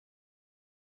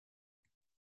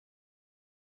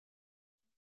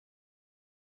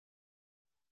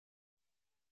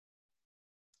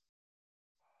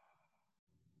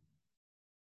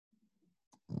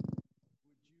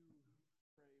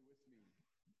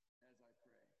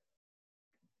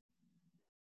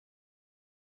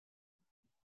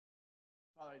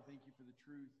I thank you for the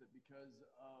truth that because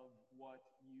of what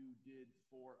you did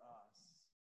for us,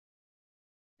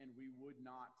 and we would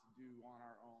not do on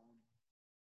our own,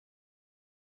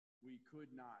 we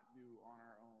could not do on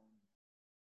our own,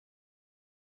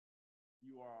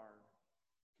 you are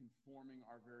conforming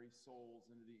our very souls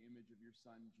into the image of your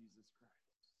Son, Jesus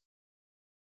Christ.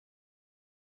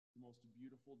 The most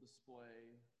beautiful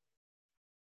display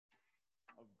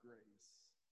of grace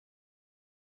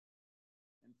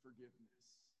and forgiveness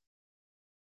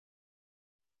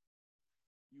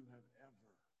you have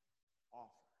ever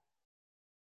offered.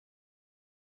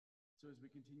 So as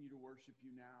we continue to worship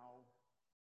you now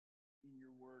in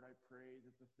your word, I pray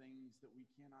that the things that we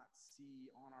cannot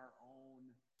see on our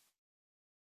own,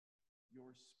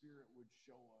 your Spirit would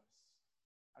show us.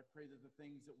 I pray that the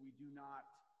things that we do not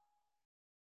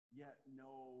yet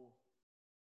know,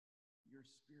 your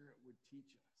Spirit would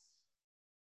teach us.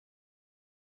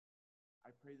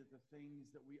 I pray that the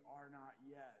things that we are not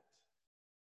yet,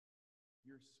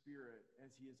 your Spirit,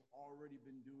 as he has already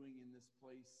been doing in this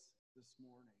place this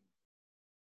morning,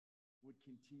 would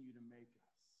continue to make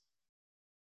us.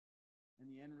 And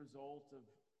the end result of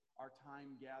our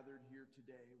time gathered here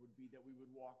today would be that we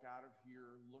would walk out of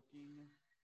here looking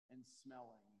and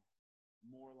smelling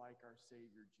more like our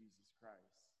Savior, Jesus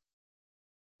Christ.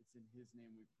 It's in his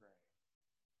name we pray.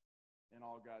 And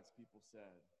all God's people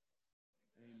said,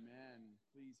 amen.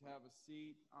 Please have a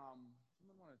seat.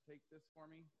 Someone want to take this for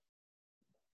me?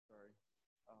 Sorry.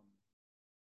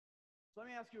 So let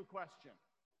me ask you a question.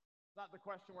 It's not the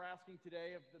question we're asking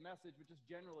today of the message, but just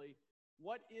generally,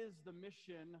 what is the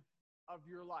mission of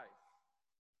your life?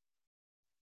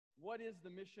 What is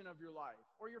the mission of your life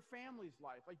or your family's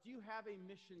life? Like, do you have a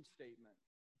mission statement?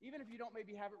 Even if you don't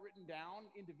maybe have it written down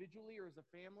individually or as a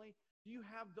family, do you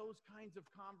have those kinds of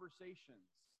conversations?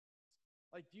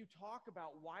 Like, do you talk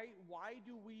about why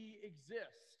do we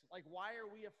exist? Like, why are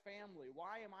we a family?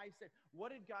 Why am I saved?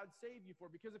 What did God save you for?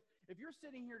 Because if you're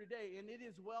sitting here today and it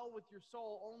is well with your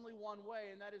soul only one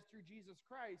way, and that is through Jesus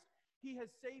Christ, he has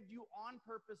saved you on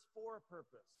purpose for a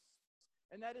purpose.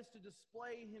 And that is to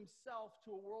display himself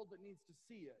to a world that needs to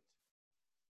see it.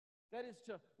 That is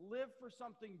to live for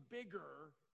something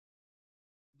bigger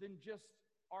than just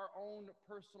our own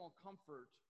personal comfort,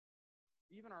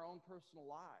 even our own personal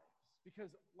lives.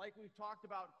 Because like we've talked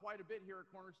about quite a bit here at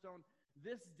Cornerstone,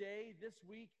 this day, this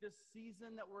week, this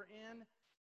season that we're in,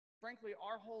 frankly,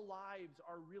 our whole lives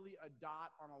are really a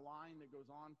dot on a line that goes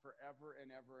on forever and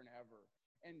ever and ever.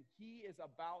 And he is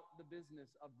about the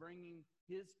business of bringing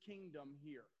his kingdom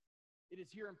here. It is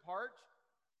here in part,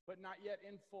 but not yet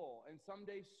in full. And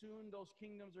someday soon, those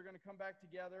kingdoms are going to come back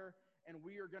together, and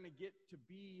we are going to get to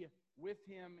be with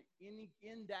him in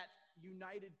that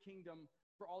united kingdom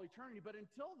for all eternity. But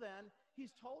until then,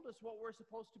 he's told us what we're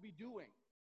supposed to be doing.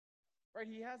 Right?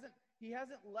 He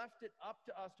hasn't left it up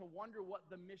to us to wonder what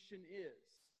the mission is.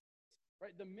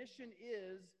 Right? The mission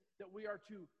is that we are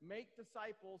to make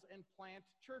disciples and plant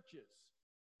churches.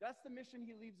 That's the mission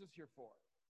he leaves us here for.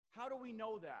 How do we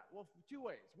know that? Well, two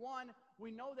ways. One,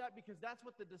 we know that because that's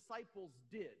what the disciples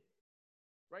did.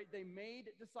 Right? They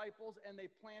made disciples and they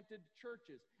planted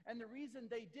churches. And the reason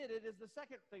they did it is the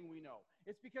second thing we know.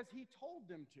 It's because he told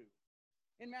them to.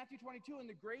 In Matthew 22,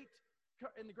 in the Great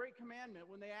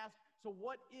Commandment, when they ask, so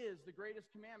what is the greatest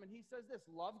commandment? He says this,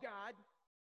 love God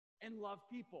and love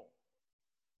people.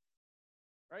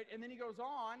 Right? And then he goes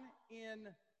on in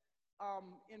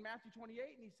Matthew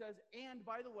 28, and he says, and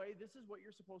by the way, this is what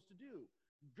you're supposed to do.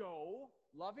 Go,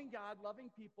 loving God, loving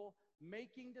people,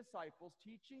 making disciples,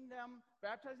 teaching them,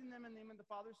 baptizing them in the name of the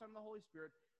Father, Son, and the Holy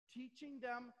Spirit, teaching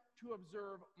them to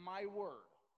observe my word.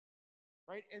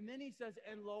 Right? And then he says,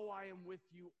 and lo, I am with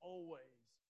you always,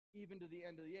 even to the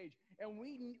end of the age. And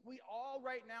we all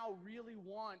right now really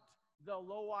want the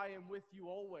lo, I am with you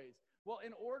always. Well,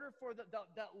 in order for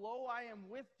that lo, I am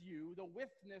with you, the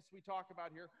withness we talk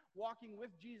about here, walking with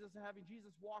Jesus and having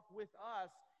Jesus walk with us,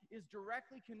 is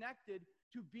directly connected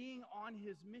to being on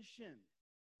his mission.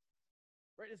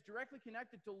 Right? It's directly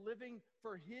connected to living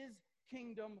for his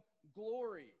kingdom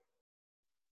glory.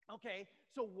 Okay,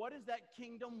 so what does that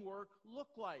kingdom work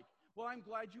look like? Well, I'm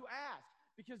glad you asked,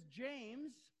 because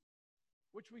James,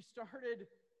 which we started,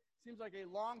 seems like a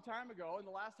long time ago, and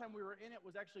the last time we were in it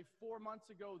was actually 4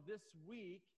 months ago this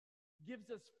week,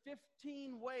 gives us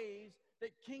 15 ways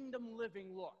that kingdom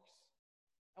living looks.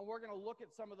 And we're going to look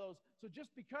at some of those. So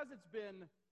just because it's been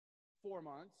 4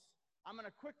 months, I'm going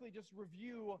to quickly just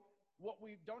review what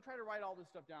we, don't try to write all this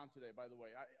stuff down today, by the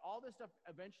way. All this stuff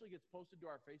eventually gets posted to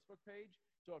our Facebook page.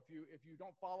 So if you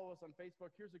don't follow us on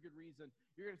Facebook, here's a good reason.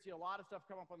 You're going to see a lot of stuff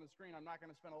come up on the screen I'm not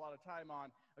going to spend a lot of time on.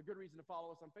 A good reason to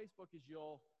follow us on Facebook is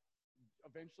you'll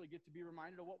eventually get to be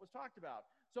reminded of what was talked about.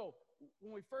 So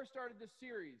when we first started this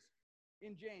series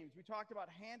in James, we talked about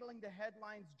handling the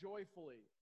headlines joyfully.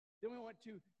 Then we went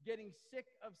to getting sick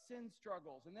of sin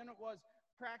struggles. And then it was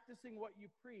practicing what you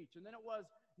preach. And then it was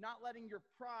not letting your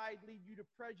pride lead you to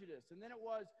prejudice. And then it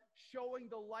was showing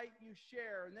the light you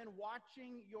share. And then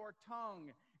watching your tongue.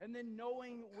 And then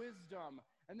knowing wisdom.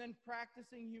 And then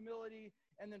practicing humility.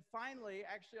 And then finally,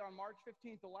 actually on March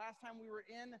 15th, the last time we were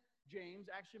in James,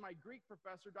 actually my Greek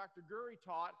professor, Dr. Guri,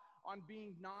 taught on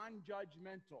being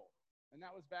non-judgmental. And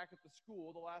that was back at the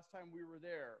school the last time we were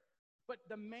there. But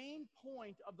the main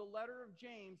point of the letter of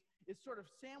James is sort of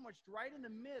sandwiched right in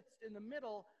the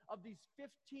middle of these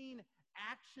 15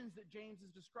 actions that James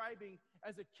is describing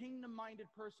as a kingdom-minded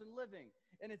person living.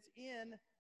 And it's in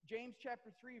James chapter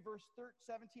 3, verse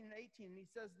 17 and 18. And he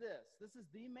says this. This is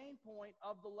the main point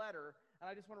of the letter. And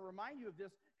I just want to remind you of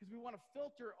this because we want to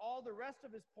filter all the rest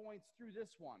of his points through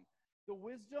this one. The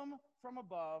wisdom from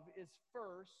above is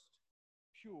first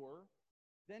pure,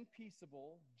 then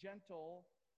peaceable, gentle,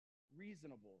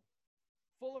 reasonable,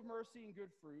 full of mercy and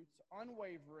good fruits,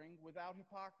 unwavering, without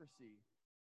hypocrisy.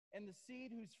 And the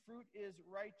seed whose fruit is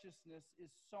righteousness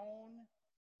is sown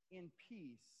in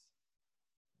peace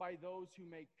by those who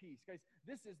make peace. Guys,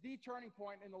 this is the turning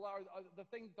point in the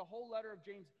thing the whole letter of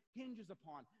James hinges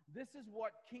upon. This is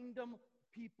what kingdom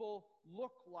people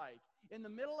look like. In the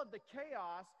middle of the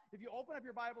chaos, if you open up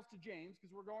your Bibles to James,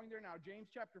 because we're going there now, James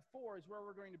chapter 4 is where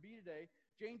we're going to be today.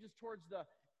 James is towards the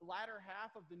latter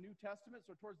half of the New Testament,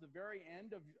 so towards the very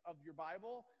end of your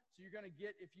Bible. So you're going to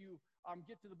get, if you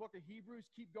get to the book of Hebrews,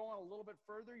 keep going a little bit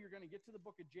further, you're going to get to the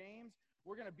book of James.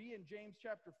 We're going to be in James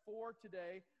chapter 4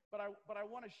 today, but I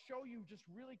want to show you just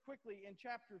really quickly in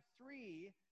chapter 3,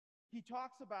 he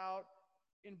talks about,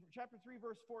 in chapter 3,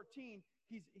 verse 14,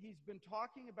 he's been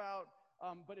talking about,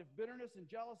 but if bitterness and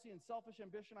jealousy and selfish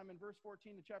ambition, I'm in verse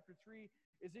 14 of chapter 3,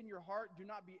 is in your heart, do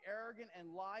not be arrogant and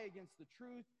lie against the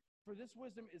truth. For this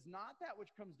wisdom is not that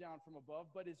which comes down from above,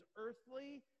 but is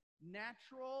earthly,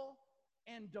 natural,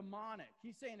 and demonic.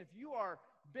 He's saying if you are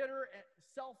bitter and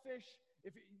selfish,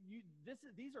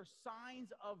 these are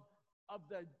signs of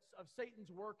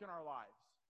Satan's work in our lives,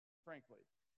 frankly.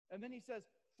 And then he says,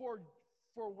 for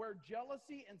where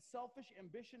jealousy and selfish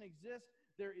ambition exist,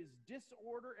 there is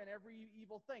disorder and every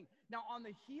evil thing. Now, on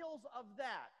the heels of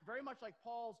that, very much like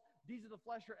Paul's deeds of the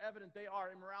flesh are evident, they are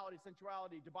immorality,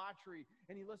 sensuality, debauchery,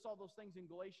 and he lists all those things in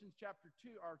Galatians chapter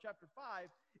 2 or chapter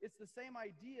 5. It's the same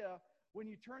idea when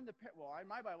you turn the page. Well, in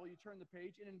my Bible, you turn the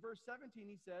page, and in verse 17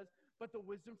 he says, but the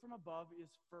wisdom from above is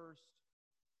first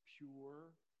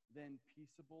pure, then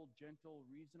peaceable, gentle,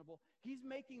 reasonable. He's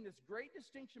making this great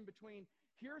distinction between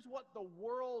here's what the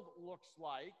world looks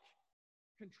like,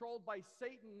 controlled by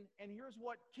Satan, and here's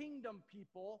what kingdom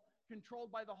people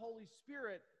controlled by the Holy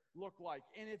Spirit look like.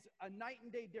 And it's a night and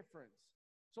day difference.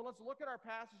 So let's look at our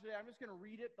passage today. I'm just going to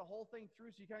read it, the whole thing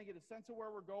through, so you kind of get a sense of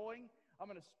where we're going. I'm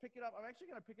going to pick it up. I'm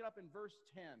actually going to pick it up in verse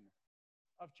 10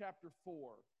 of chapter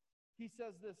 4. He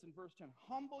says this in verse 10,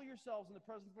 humble yourselves in the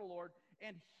presence of the Lord,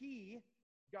 and he,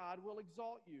 God, will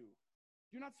exalt you.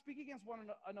 Do not speak against one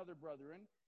another, brethren.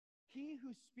 He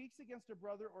who speaks against a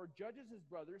brother or judges his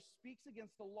brother speaks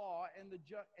against the law and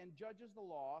judges the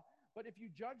law. But if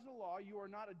you judge the law, you are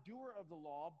not a doer of the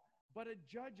law, but a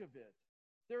judge of it.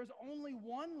 There is only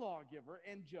one lawgiver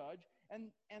and judge,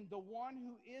 and the one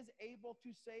who is able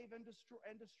to save and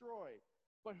destroy.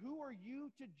 But who are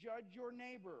you to judge your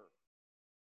neighbor?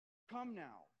 Come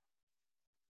now,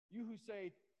 you who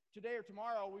say, today or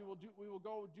tomorrow we will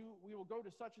go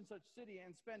to such and such city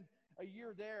and spend a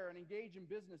year there and engage in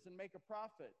business and make a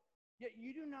profit. Yet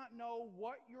you do not know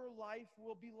what your life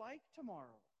will be like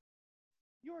tomorrow.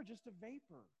 You are just a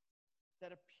vapor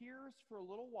that appears for a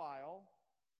little while.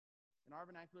 In our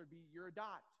vernacular, it'd be you're a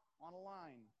dot on a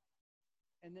line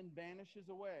and then vanishes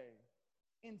away.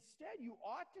 Instead, you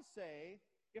ought to say,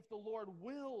 if the Lord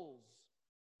wills,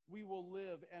 we will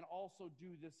live and also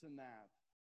do this and that.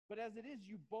 But as it is,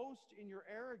 you boast in your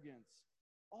arrogance.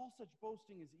 All such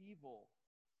boasting is evil.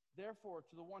 Therefore,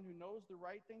 to the one who knows the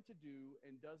right thing to do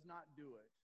and does not do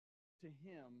it, to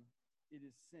him it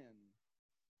is sin.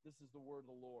 This is the word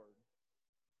of the Lord.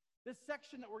 This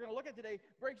section that we're going to look at today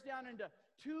breaks down into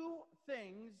two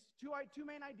things, two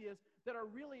main ideas that are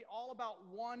really all about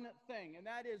one thing, and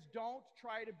that is don't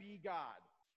try to be God.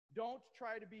 Don't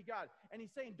try to be God. And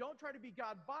he's saying don't try to be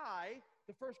God by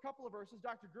the first couple of verses.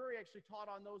 Dr. Guri actually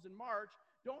taught on those in March.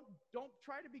 Don't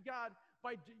try to be God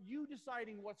by you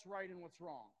deciding what's right and what's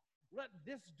wrong. Let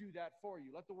this do that for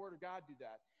you. Let the Word of God do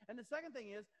that. And the second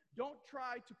thing is, don't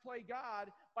try to play God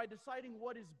by deciding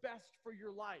what is best for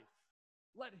your life.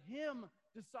 Let him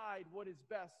decide what is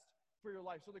best for your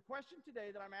life. So the question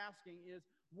today that I'm asking is,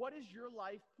 what is your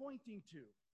life pointing to?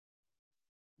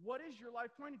 What is your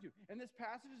life pointing to? And this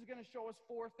passage is going to show us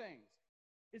four things.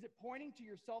 Is it pointing to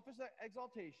your selfish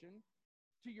exaltation,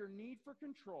 to your need for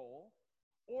control,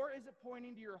 or is it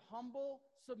pointing to your humble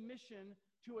submission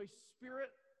to a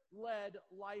Spirit-led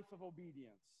life of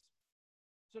obedience?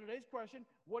 So today's question,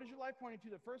 what is your life pointing to?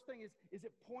 The first thing is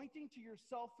it pointing to your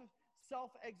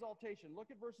self-exaltation? Look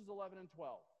at verses 11 and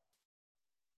 12.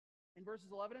 In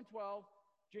verses 11 and 12,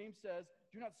 James says,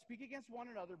 do not speak against one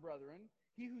another, brethren.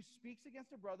 He who speaks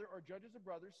against a brother or judges a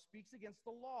brother speaks against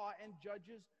the law and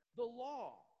judges the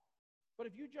law.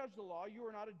 But if you judge the law, you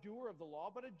are not a doer of the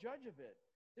law, but a judge of it.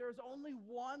 There is only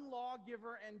one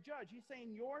lawgiver and judge. He's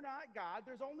saying you're not God.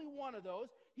 There's only one of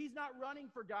those. He's not running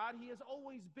for God. He has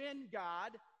always been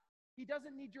God. He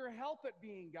doesn't need your help at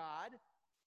being God.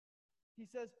 He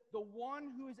says, the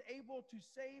one who is able to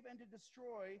save and to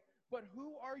destroy, but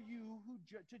who are you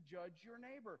to judge your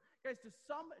neighbor? Guys, to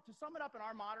sum it up in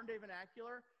our modern day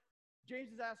vernacular, James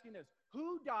is asking this: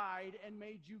 who died and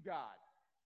made you God?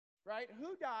 Right?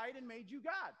 Who died and made you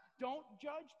God? Don't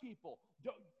judge people.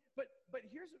 But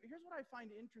here's what I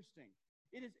find interesting.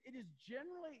 It is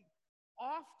generally,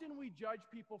 often we judge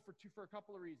people for a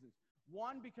couple of reasons.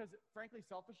 One, because frankly,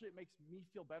 selfishly, it makes me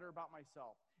feel better about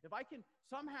myself. If I can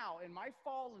somehow, in my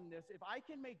fallenness, if I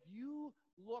can make you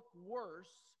look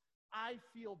worse, I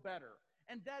feel better.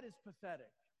 And that is pathetic.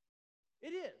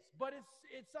 It is, but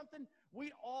it's something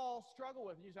we all struggle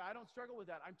with. And you say, I don't struggle with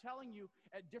that. I'm telling you,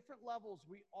 at different levels,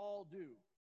 we all do.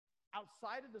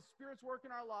 Outside of the Spirit's work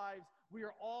in our lives, we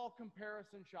are all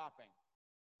comparison shopping.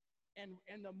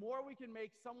 And the more we can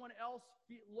make someone else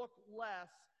look less,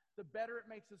 the better it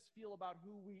makes us feel about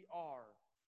who we are.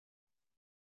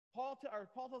 Paul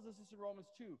tells us this in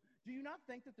Romans 2. Do you not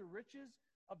think that the riches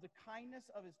of the kindness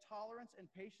of his tolerance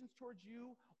and patience towards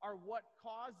you are what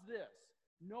caused this,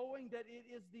 knowing that it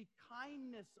is the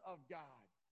kindness of God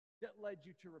that led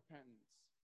you to repentance?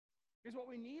 Because what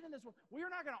we need in this world, we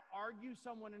are not going to argue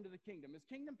someone into the kingdom. As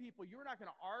kingdom people, you're not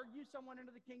going to argue someone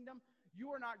into the kingdom.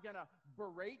 You are not going to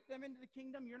berate them into the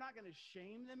kingdom. You're not going to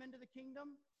shame them into the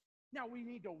kingdom. Now, we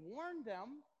need to warn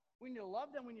them. We need to love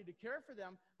them. We need to care for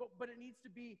them. But it needs to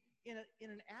be in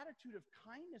an attitude of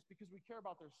kindness because we care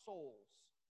about their souls.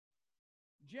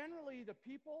 Generally, the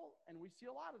people, and we see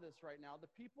a lot of this right now, the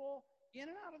people in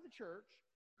and out of the church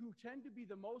who tend to be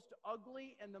the most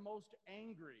ugly and the most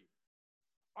angry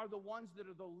are the ones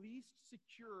that are the least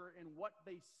secure in what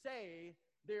they say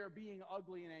they are being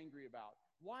ugly and angry about.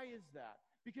 Why is that?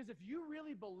 Because if you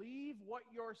really believe what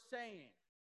you're saying,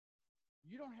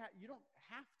 you don't have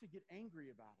to get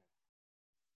angry about it.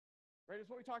 Right?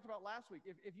 It's what we talked about last week.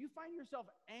 If you find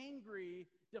yourself angry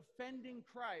defending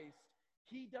Christ,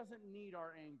 he doesn't need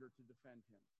our anger to defend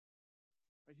him.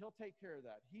 Right? He'll take care of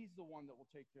that. He's the one that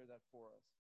will take care of that for us.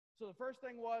 So the first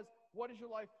thing was, what is your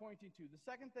life pointing to? The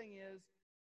second thing is,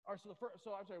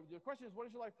 the question is, what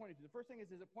is your life pointing to? The first thing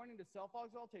is it pointing to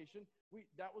self-exaltation?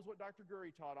 That was what Dr. Gurry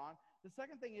taught on. The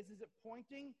second thing is it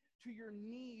pointing to your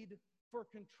need for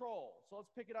control? So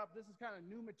let's pick it up. This is kind of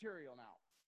new material now.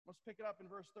 Let's pick it up in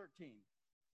verse 13.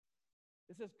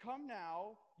 It says, come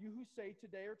now, you who say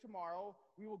today or tomorrow,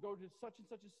 we will go to such and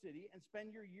such a city and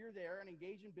spend your year there and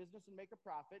engage in business and make a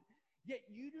profit. Yet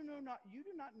you do not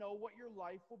know what your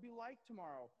life will be like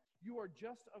tomorrow. You are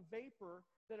just a vapor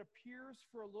that appears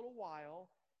for a little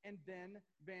while and then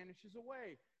vanishes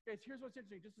away. Guys, here's what's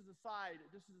interesting, just as a side.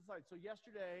 So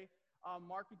yesterday,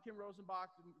 Mark and Kim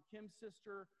Rosenbach, Kim's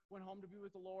sister, went home to be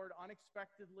with the Lord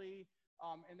unexpectedly,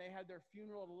 and they had their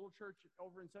funeral at a little church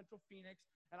over in Central Phoenix.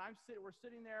 And we're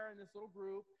sitting there in this little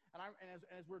group, and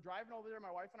as we're driving over there,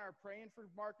 my wife and I are praying for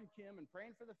Mark and Kim and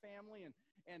praying for the family,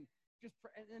 and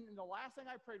the last thing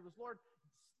I prayed was, Lord,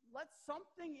 let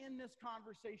something in this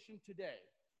conversation today,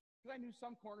 because I knew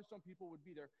some Cornerstone people would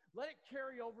be there, let it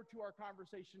carry over to our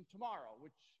conversation tomorrow,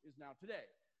 which is now today,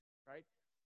 right?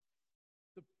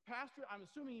 The pastor, I'm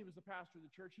assuming he was the pastor of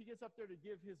the church, he gets up there to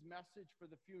give his message for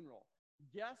the funeral.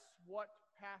 Guess what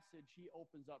passage he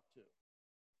opens up to?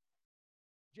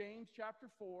 James chapter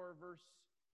 4, verse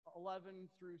 11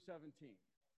 through 17,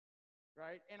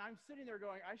 right? And I'm sitting there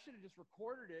going, I should have just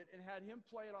recorded it and had him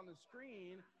play it on the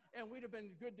screen, and we'd have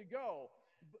been good to go.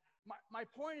 My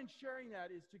point in sharing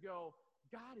that is to go,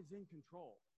 God is in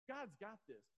control. God's got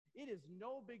this. It is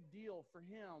no big deal for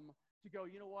him to go,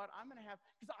 you know what, I'm going to have,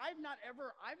 because I've not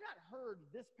heard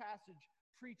this passage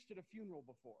preached at a funeral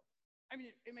before. I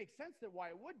mean, it makes sense that why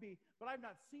it would be, but I've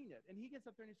not seen it. And he gets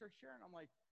up there and he starts sharing. I'm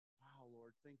like, wow,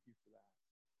 Lord, thank you for that.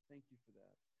 Thank you for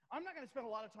that. I'm not going to spend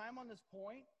a lot of time on this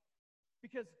point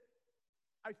because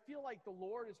I feel like the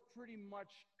Lord has pretty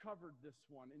much covered this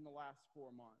one in the last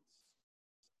 4 months.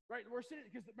 Right? We're sitting,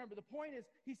 because remember, the point is,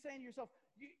 he's saying to yourself,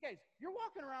 you guys, you're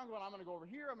walking around going, I'm going to go over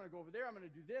here, I'm going to go over there, I'm going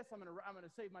to do this, I'm going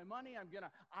to save my money, I've got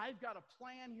a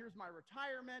plan, here's my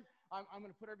retirement, I'm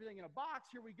going to put everything in a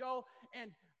box, here we go,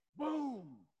 and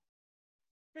boom.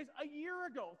 Guys, a year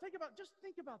ago, think about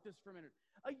this for a minute.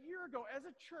 A year ago, as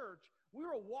a church, we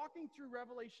were walking through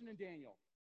Revelation and Daniel,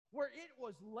 where it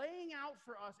was laying out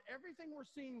for us everything we're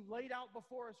seeing laid out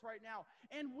before us right now.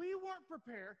 And we weren't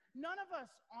prepared. None of us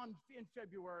in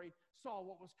February saw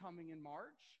what was coming in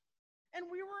March. And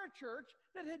we were a church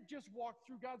that had just walked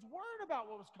through God's word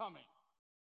about what was coming.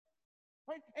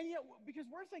 Right? And yet, because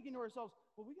we're thinking to ourselves,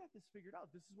 well, we got this figured out.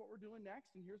 This is what we're doing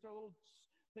next, and here's our little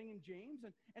thing in James.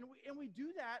 And we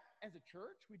do that as a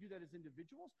church. We do that as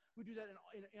individuals. We do that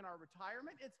in our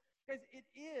retirement. Guys, it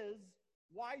is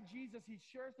why Jesus, he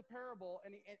shares the parable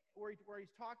where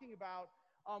he's talking about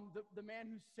the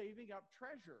man who's saving up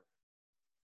treasure.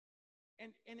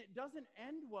 And it doesn't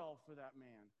end well for that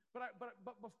man.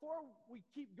 But before we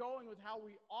keep going with how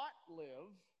we ought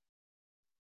live,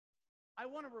 I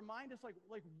want to remind us,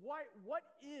 what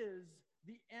is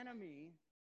the enemy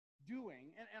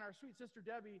doing? And our sweet sister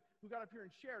Debbie, who got up here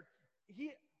and shared,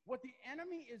 what the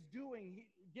enemy is doing,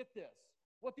 get this,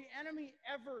 what the enemy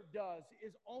ever does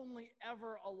is only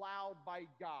ever allowed by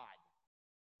God,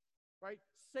 right?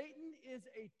 Satan is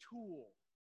a tool.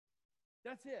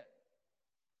 That's it.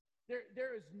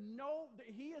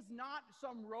 He is not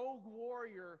some rogue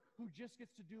warrior who just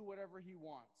gets to do whatever he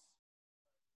wants.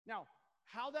 Now,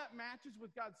 how that matches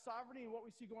with God's sovereignty and what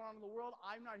we see going on in the world,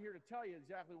 I'm not here to tell you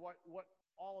exactly what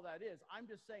all of that is. I'm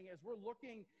just saying, as we're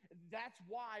looking, that's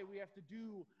why we have to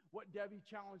do what Debbie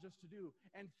challenged us to do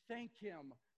and thank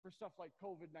him for stuff like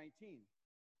COVID-19.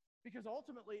 Because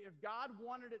ultimately, if God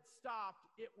wanted it stopped,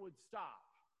 it would stop.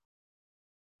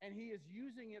 And he is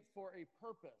using it for a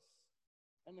purpose.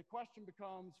 And the question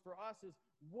becomes for us is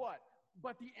what?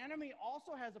 But the enemy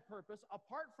also has a purpose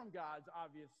apart from God's,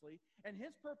 obviously. And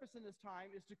his purpose in this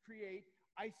time is to create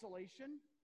isolation,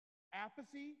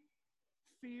 apathy,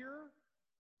 fear,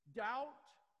 doubt,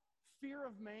 fear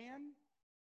of man.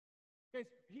 Guys,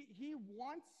 he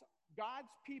wants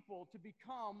God's people to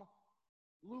become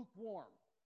lukewarm.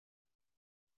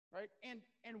 Right? And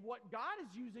what God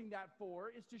is using that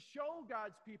for is to show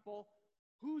God's people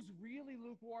who's really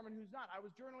lukewarm and who's not. I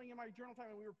was journaling in my journal time,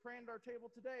 and we were praying at our table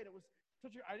today, and it was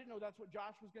I didn't know that's what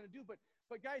Josh was going to do, but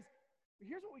guys,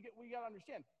 here's what we got to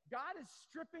understand. God is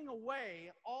stripping away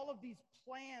all of these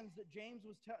plans that James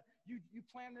was telling you. You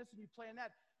plan this and you plan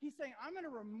that. He's saying, I'm going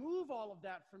to remove all of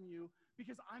that from you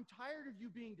because I'm tired of you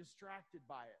being distracted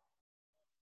by it.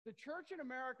 The church in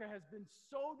America has been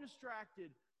so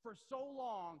distracted for so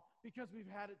long because we've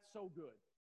had it so good.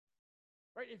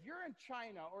 Right? If you're in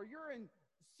China or you're in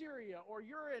Syria or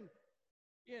you're in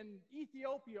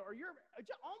Ethiopia or you're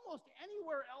almost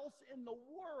anywhere else in the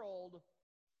world,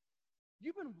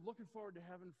 you've been looking forward to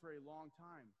heaven for a long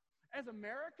time. As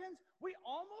Americans, we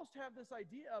almost have this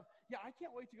idea of, I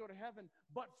can't wait to go to heaven,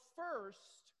 but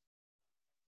first,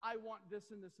 I want this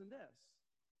and this and this.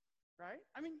 Right?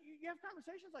 I mean, you have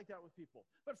conversations like that with people.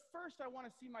 But first, I want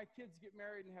to see my kids get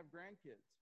married and have grandkids.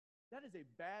 That is a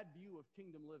bad view of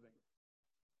kingdom living.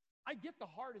 I get the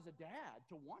heart as a dad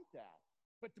to want that.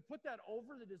 But to put that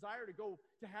over the desire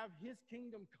to have his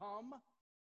kingdom come,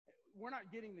 we're not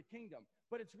getting the kingdom.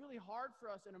 But it's really hard for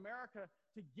us in America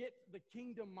to get the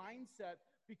kingdom mindset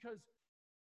because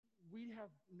we have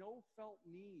no felt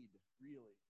need,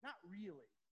 really. Not really,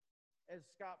 as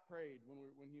Scott prayed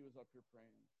when he was up here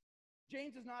praying.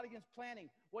 James is not against planning.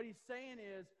 What he's saying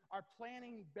is our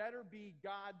planning better be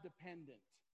God-dependent,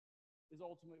 is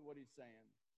ultimately what he's saying.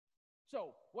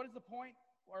 So, what is the point?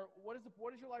 Or what is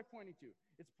your life pointing to?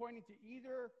 It's pointing to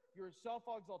either your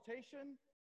self-exaltation,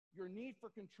 your need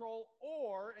for control,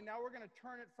 and now we're going to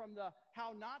turn it from the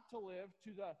how not to live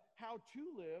to the how to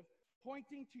live,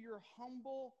 pointing to your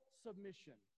humble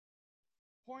submission.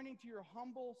 Pointing to your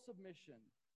humble submission.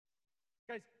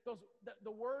 Guys,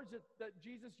 the words that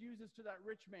Jesus uses to that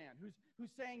rich man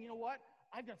who's saying, you know what?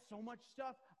 I've got so much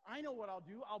stuff. I know what I'll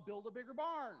do. I'll build a bigger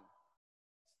barn.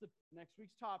 It's the next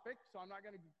week's topic, so I'm not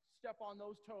going to step on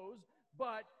those toes.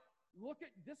 But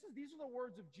these are the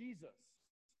words of Jesus,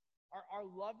 our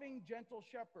loving, gentle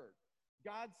shepherd.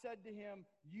 God said to him,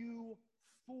 "You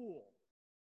fool,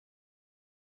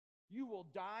 you will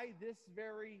die this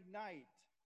very night.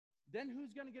 Then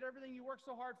who's going to get everything you work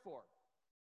so hard for?"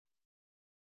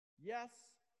 Yes,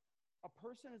 a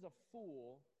person is a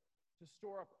fool to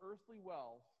store up earthly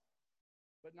wealth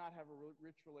but not have a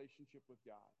rich relationship with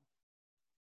God.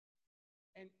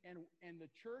 And the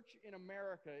church in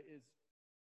America is,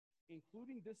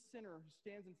 including this sinner who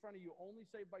stands in front of you, only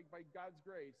saved by God's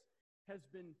grace, has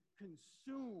been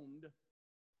consumed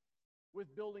with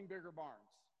building bigger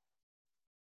barns.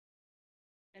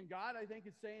 And God, I think,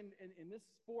 is saying in this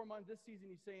 4 months, this season,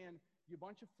 he's saying, you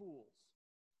bunch of fools,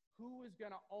 who is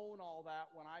going to own all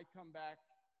that when I come back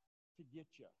to get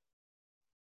you?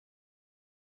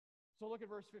 So look at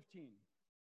verse 15.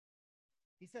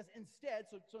 He says, instead,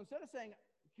 so instead of saying,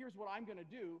 here's what I'm going to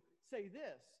do, say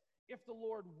this: if the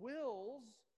Lord wills,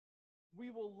 we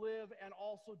will live and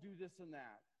also do this and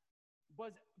that.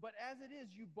 But as it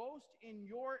is, you boast in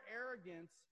your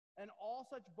arrogance, and all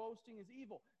such boasting is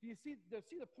evil. Do you see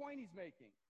the point he's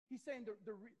making? He's saying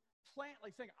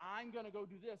like saying, I'm going to go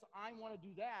do this, I want to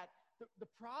do that. The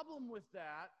problem with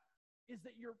that is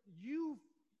that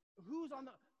who's on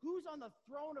the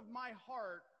throne of my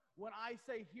heart when I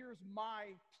say, here's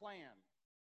my plan?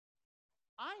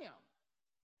 I am.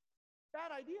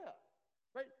 Bad idea,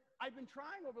 right? I've been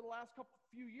trying over the last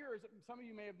few years, some of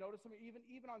you may have noticed,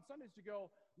 even on Sundays, to go,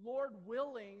 Lord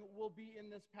willing, we'll be in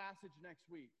this passage next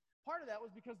week. Part of that was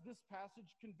because this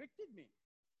passage convicted me.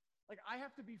 Like, I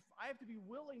have to be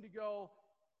willing to go,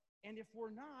 and if we're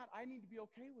not, I need to be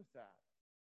okay with that.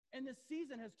 And this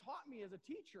season has taught me as a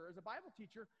teacher, as a Bible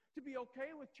teacher, to be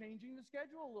okay with changing the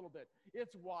schedule a little bit.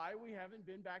 It's why we haven't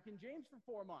been back in James for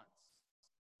 4 months.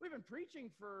 We've been preaching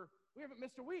we haven't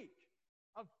missed a week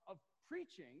of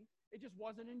preaching. It just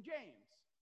wasn't in James,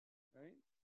 right?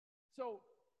 So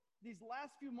these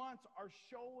last few months are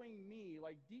showing me,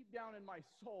 like deep down in my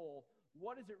soul,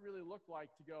 what does it really look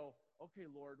like to go, okay,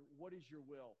 Lord, what is your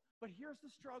will? But here's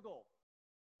the struggle.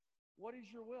 What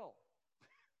is your will?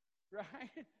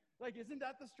 Right? Like, isn't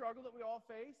that the struggle that we all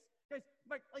face? Guys,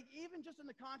 like even just in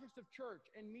the context of church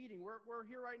and meeting, we're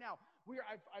here right now.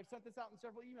 I've sent this out in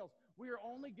several emails. We are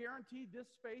only guaranteed this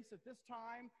space at this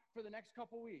time for the next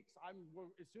couple weeks.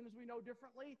 As soon as we know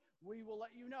differently, we will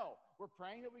let you know. We're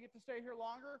praying that we get to stay here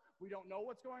longer. We don't know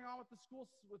what's going on with the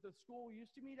school we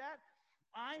used to meet at.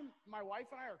 My wife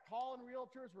and I are calling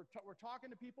realtors. We're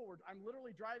talking to people. I'm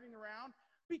literally driving around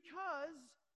because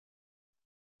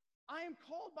I am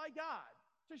called by God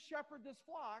to shepherd this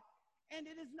flock. And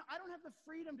I don't have the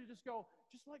freedom to just go,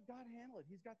 just let God handle it.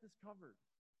 He's got this covered.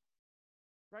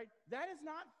 Right? That is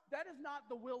not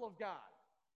the will of God.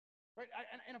 Right?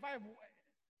 And if I have, I'm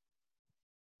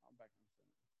back in a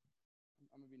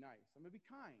second. I'm going to be nice. I'm going to be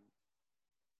kind.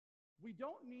 We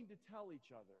don't need to tell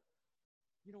each other,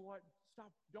 you know what,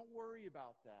 stop, don't worry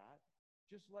about that.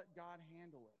 Just let God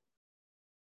handle it.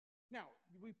 Now,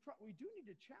 we do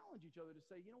need to challenge each other to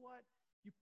say, you know what,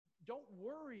 you don't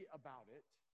worry about it.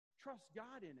 Trust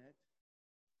God in it,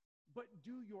 but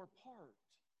do your part.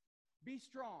 Be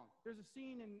strong. There's a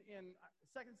scene in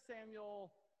 2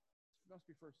 Samuel, must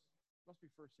be 1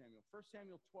 Samuel. 1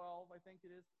 Samuel 12, I think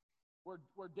it is, where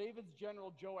David's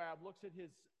general Joab looks at his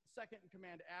second in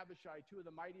command, Abishai, two of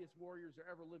the mightiest warriors that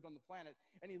ever lived on the planet,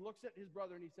 and he looks at his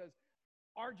brother and he says,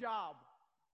 our job,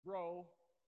 bro,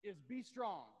 is be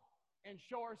strong and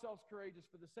show ourselves courageous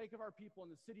for the sake of our people and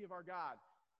the city of our God.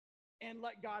 And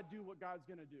let God do what God's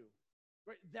going to do.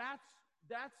 Right? That's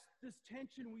this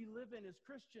tension we live in as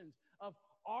Christians of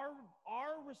our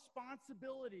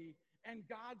responsibility and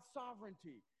God's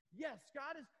sovereignty. Yes,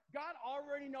 God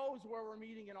already knows where we're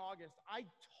meeting in August. I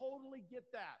totally get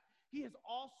that. He has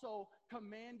also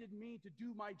commanded me to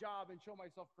do my job and show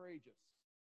myself courageous.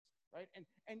 Right?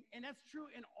 And that's true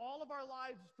in all of our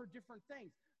lives for different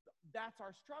things. That's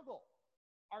our struggle.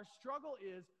 Our struggle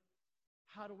is,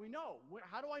 how do we know?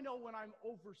 How do I know when I'm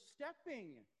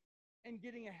overstepping and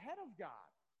getting ahead of God?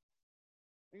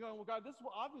 And going, well, God,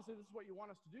 obviously this is what you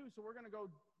want us to do, so we're going to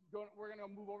we're going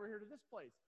to move over here to this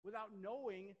place without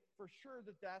knowing for sure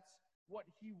that that's what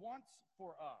he wants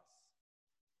for us.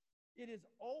 It is,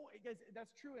 guys,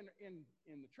 that's true in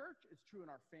the church. It's true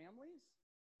in our families.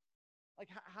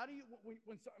 Like, how do you,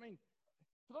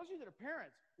 for those of you that are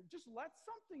parents, just let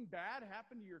something bad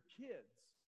happen to your kids.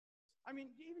 I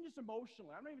mean, even just emotionally.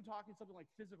 I'm not even talking something like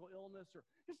physical illness or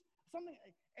just something,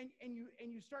 and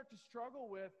you start to struggle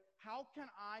with, how can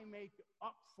I make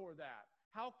up for that?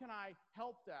 How can I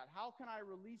help that? How can I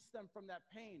release them from that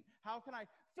pain? How can I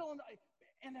fill in?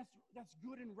 And that's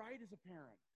good and right as a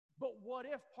parent. But what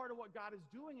if part of what God is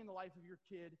doing in the life of your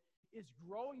kid is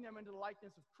growing them into the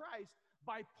likeness of Christ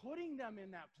by putting them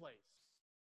in that place?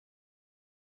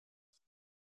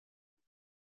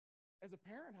 As a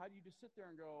parent, how do you just sit there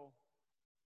and go,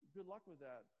 good luck with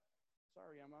that.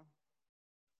 Sorry, Emma.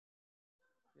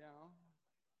 You know,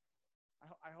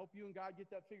 I hope you and God get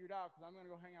that figured out because I'm going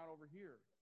to go hang out over here.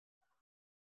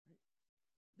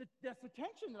 that's the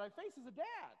tension that I face as a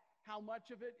dad. How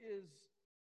much of it is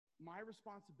my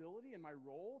responsibility and my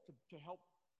role to help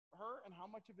her, and how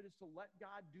much of it is to let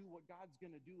God do what God's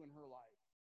going to do in her life.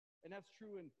 And that's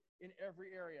true in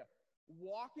every area.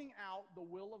 Walking out the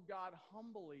will of God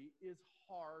humbly is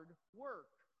hard work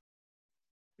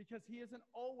because he isn't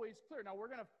always clear. Now,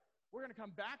 we're going to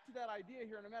come back to that idea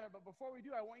here in a minute, but before we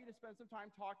do, I want you to spend some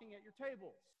time talking at your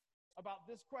tables about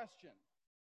this question.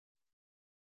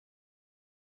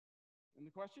 And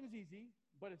the question is easy,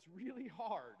 but it's really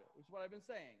hard, is what I've been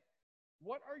saying.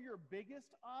 What are your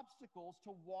biggest obstacles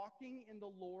to walking in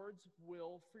the Lord's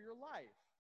will for your life?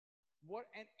 What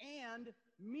and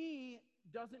me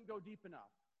doesn't go deep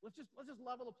enough. Let's just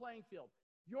level the playing field.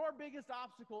 Your biggest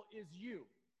obstacle is you.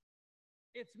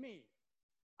 It's me.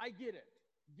 I get it.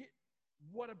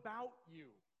 What about you?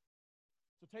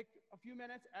 So take a few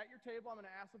minutes at your table. I'm going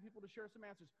to ask some people to share some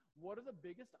answers. What are the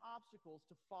biggest obstacles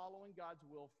to following God's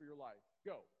will for your life?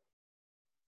 Go.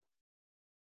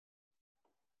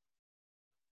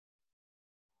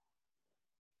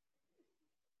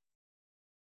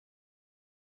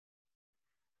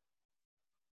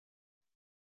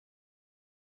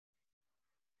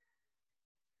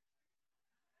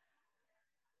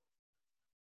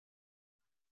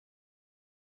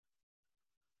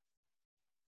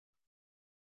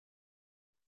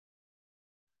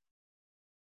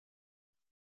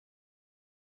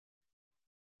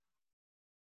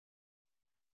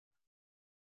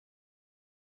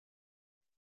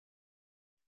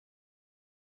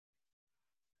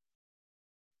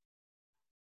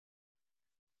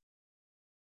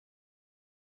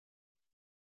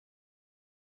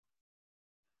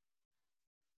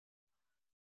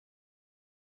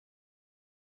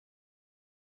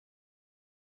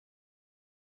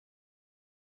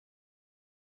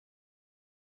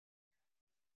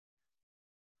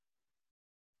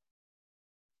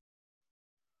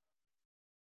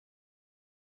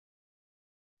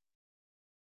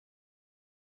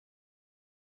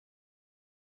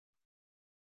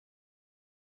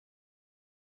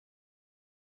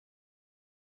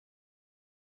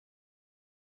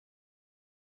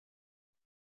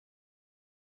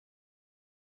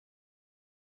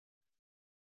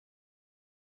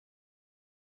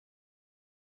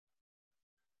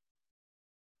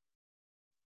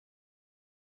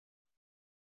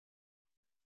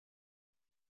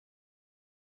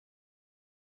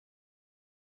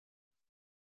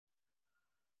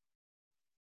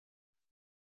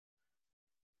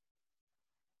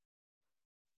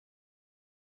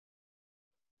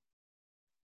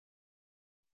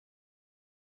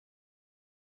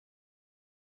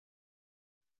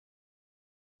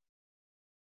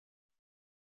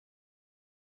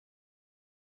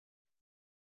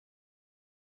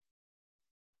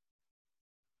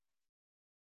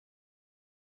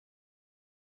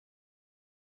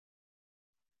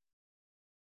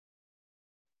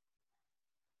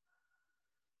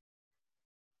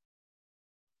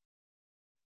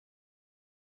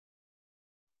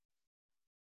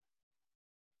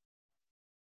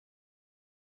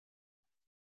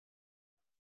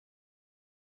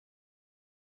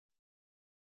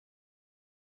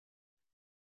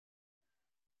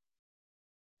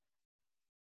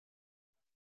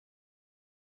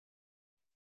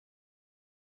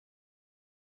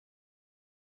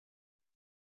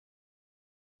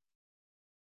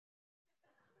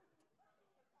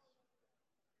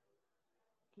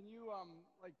 Can you,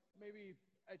 like, maybe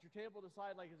at your table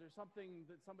decide, like, is there something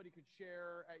that somebody could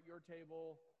share at your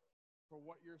table for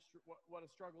what what a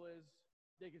struggle is?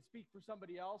 They can speak for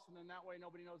somebody else, and then that way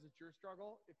nobody knows it's your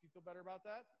struggle, if you feel better about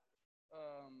that.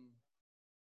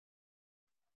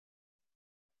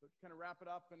 But kind of wrap it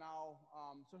up, and I'll,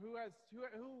 so who has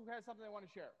something they want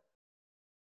to share?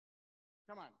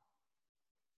 Come on.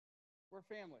 We're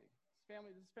family.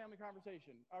 This is family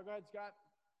conversation. Go ahead, Scott.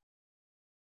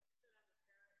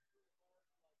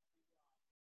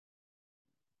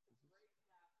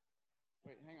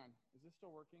 Wait, hang on. Is this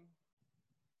still working?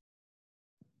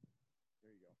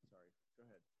 There you go. Sorry. Go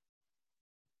ahead.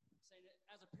 Saying that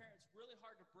as a parent, it's really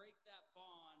hard to break that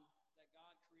bond that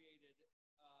God created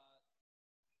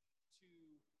to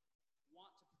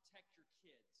want to protect your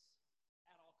kids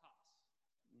at all costs.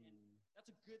 And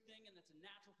that's a good thing, and that's a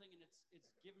natural thing, and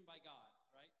it's given by God,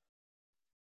 right?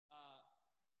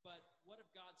 But what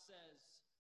if God says,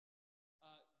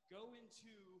 go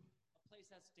into a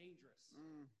place that's dangerous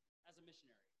as a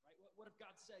missionary, right? What if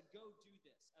God said, go do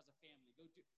this as a family, go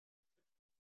do.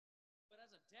 But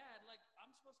as a dad, like, I'm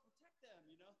supposed to protect them,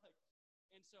 you know, like,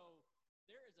 and so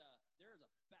there is a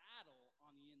battle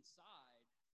on the inside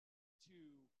to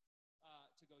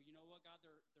to go, you know what, God,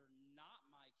 they're not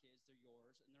my kids, they're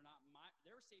yours, and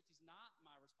their safety's not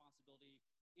my responsibility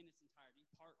in its entirety,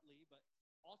 partly, but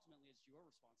ultimately it's your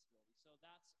responsibility. So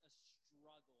that's a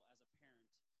struggle as a parent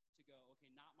to go, okay,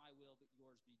 not my will, but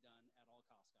yours be done at all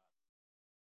costs, God.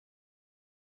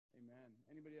 Amen.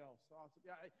 Anybody else? Awesome.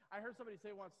 Yeah, I heard somebody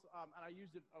say once, and I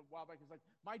used it a while back, it's like,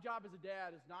 my job as a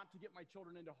dad is not to get my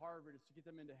children into Harvard, it's to get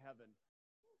them into heaven.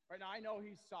 Right now, I know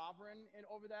he's sovereign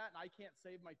over that, and I can't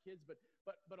save my kids, but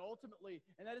ultimately,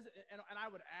 and that is, and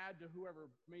I would add to whoever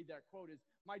made that quote is,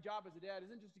 my job as a dad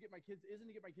isn't to get my kids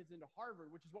into Harvard,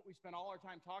 which is what we spend all our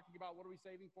time talking about. What are we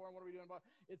saving for, and what are we doing about?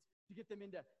 It's to get them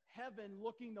into heaven,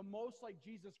 looking the most like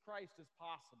Jesus Christ as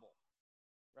possible.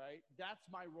 Right? That's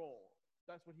my role.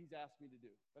 That's what he's asked me to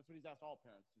do. That's what he's asked all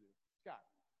parents to do. Scott,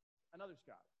 another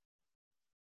Scott.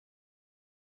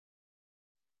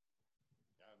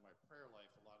 Yeah, in my prayer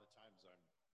life, a lot of times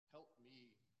help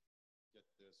me get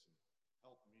this and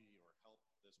help me or help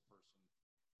this person.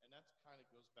 And that kind of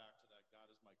goes back to that God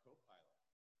is my co-pilot.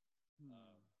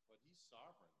 But he's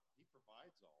sovereign. He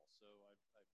provides all. So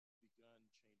I've begun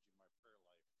changing my prayer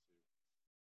life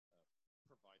to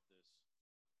provide this,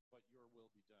 but your will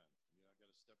be done. I've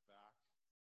got to step back.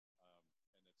 And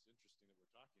it's interesting that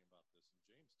we're talking about this in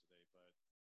James today, but,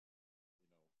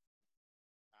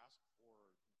 ask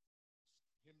for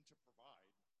him to provide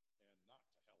and not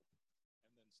to help,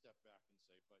 and then step back and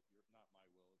say, but you're not my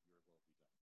will, your will be done.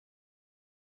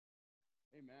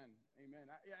 Amen. Amen.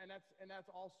 And that's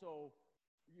also,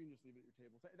 you can just leave it at your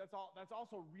table. That's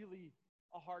also really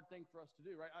a hard thing for us to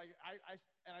do, right?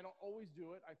 I don't always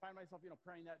do it. I find myself,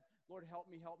 praying that, Lord, help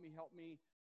me, help me, help me.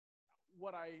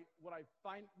 What I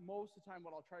find most of the time,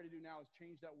 what I'll try to do now is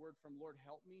change that word from Lord,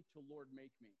 help me to Lord,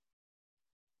 make me.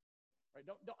 Right?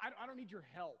 I don't need your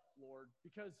help, Lord,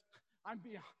 because I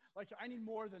need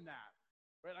more than that.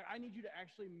 Right? Like, I need you to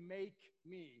actually make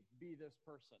me be this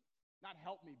person, not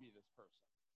help me be this person.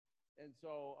 And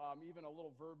so even a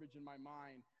little verbiage in my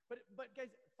mind. But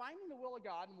guys, finding the will of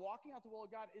God and walking out the will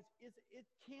of God it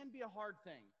can be a hard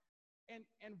thing. And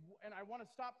I want to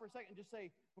stop for a second and just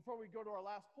say, before we go to our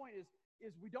last point, is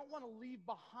we don't want to leave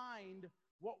behind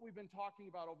what we've been talking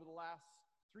about over the last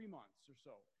 3 months or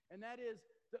so. And that is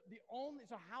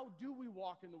so how do we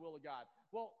walk in the will of God?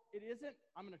 Well, it isn't,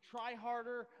 I'm going to try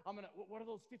harder. What are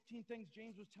those 15 things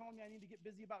James was telling me I need to get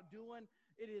busy about doing?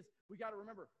 It is, we got to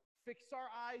remember, fix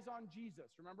our eyes on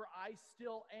Jesus. Remember, I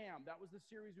still am. That was the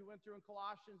series we went through in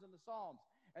Colossians and the Psalms.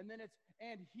 And then it's,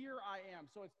 and here I am.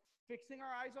 So it's fixing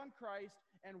our eyes on Christ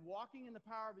and walking in the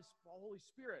power of his Holy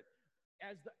Spirit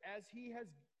as he has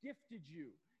gifted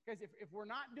you. Guys, if we're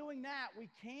not doing that, we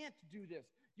can't do this.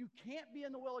 You can't be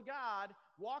in the will of God,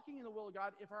 walking in the will of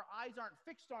God, if our eyes aren't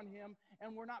fixed on him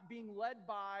and we're not being led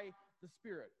by the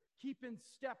Spirit. Keep in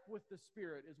step with the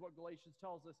Spirit is what Galatians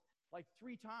tells us like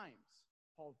 3 times.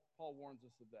 Paul warns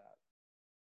us of that.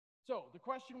 So the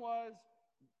question was,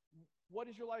 what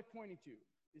is your life pointing to?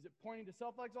 Is it pointing to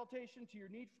self-exaltation, to your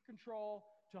need for control,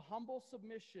 to humble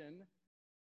submission?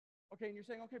 Okay, and you're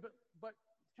saying, okay, but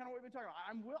kind of what we've been talking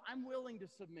about. I'm willing to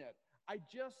submit. I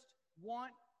just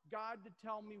want God to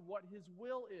tell me what his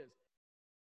will is.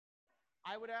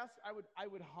 I would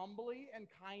humbly and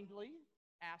kindly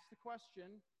ask the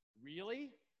question,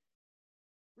 really?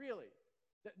 Really?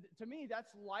 To me, that's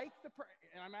like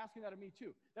and I'm asking that of me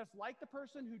too, that's like the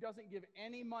person who doesn't give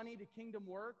any money to Kingdom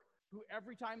Work, who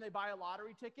every time they buy a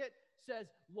lottery ticket says,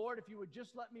 Lord, if you would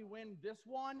just let me win this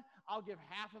one, I'll give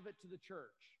half of it to the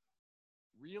church.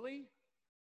 Really?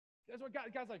 That's what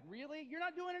God's like, really? You're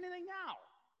not doing anything now.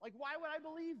 Like, why would I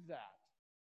believe that?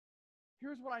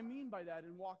 Here's what I mean by that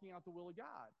in walking out the will of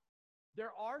God.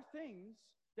 There are things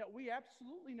that we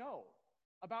absolutely know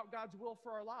about God's will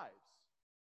for our lives.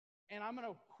 And I'm going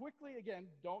to quickly, again,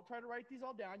 don't try to write these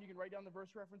all down. You can write down the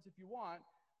verse reference if you want.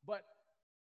 But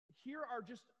here are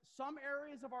just some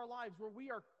areas of our lives where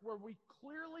we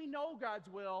clearly know God's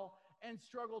will and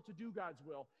struggle to do God's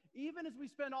will. Even as we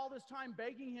spend all this time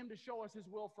begging him to show us his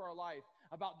will for our life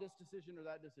about this decision or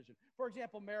that decision. For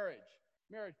example, marriage.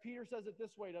 Peter says it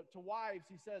this way to wives.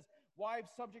 He says,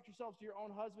 wives, subject yourselves to your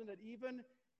own husband, that even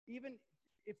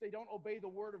if they don't obey the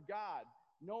word of God,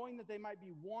 knowing that they might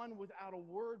be won without a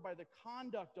word by the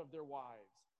conduct of their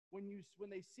wives, when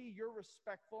they see your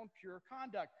respectful and pure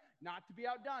conduct. Not to be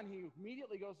outdone, he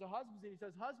immediately goes to husbands and he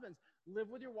says, husbands, live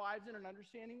with your wives in an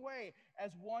understanding way,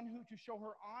 as one who to show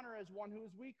her honor as one who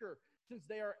is weaker, since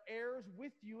they are heirs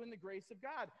with you in the grace of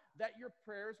God, that your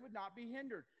prayers would not be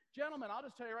hindered. Gentlemen, I'll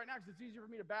just tell you right now, because it's easier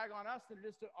for me to bag on us than it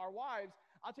is to our wives.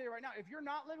 I'll tell you right now, if you're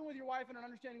not living with your wife in an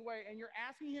understanding way and you're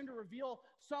asking him to reveal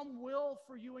some will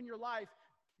for you in your life,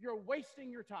 you're wasting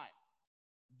your time.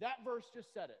 That verse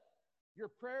just said it. Your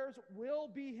prayers will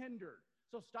be hindered.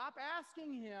 So stop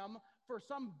asking him for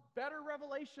some better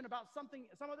revelation about something,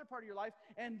 some other part of your life,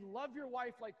 and love your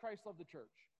wife like Christ loved the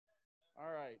church.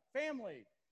 All right. Family.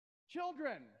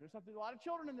 Children. There's a lot of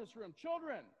children in this room.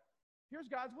 Children. Here's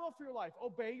God's will for your life.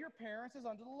 Obey your parents as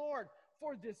unto the Lord,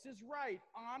 for this is right.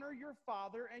 Honor your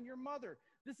father and your mother.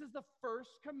 This is the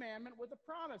first commandment with a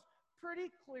promise.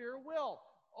 Pretty clear will.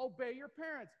 Obey your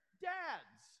parents.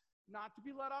 Dads, not to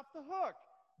be let off the hook.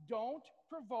 Don't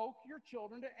provoke your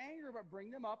children to anger, but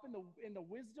bring them up in the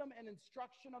wisdom and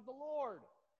instruction of the Lord.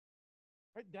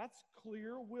 Right? That's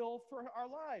clear will for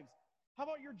our lives. How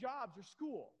about your jobs or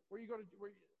school, where you go to,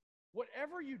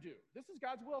 whatever you do, this is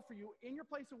God's will for you in your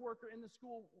place of work or in the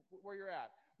school where you're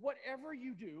at. Whatever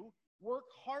you do, work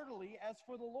heartily as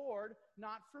for the Lord,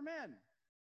 not for men.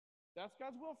 That's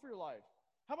God's will for your life.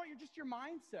 How about just your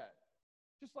mindset?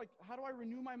 Just like, how do I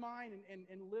renew my mind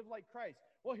and live like Christ?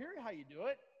 Well, here's how you do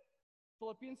it.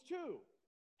 Philippians 2.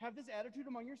 Have this attitude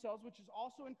among yourselves, which is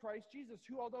also in Christ Jesus,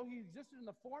 who, although he existed in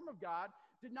the form of God,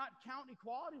 did not count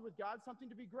equality with God something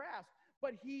to be grasped,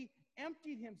 but he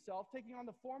emptied himself, taking on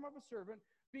the form of a servant,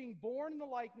 being born in the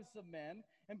likeness of men,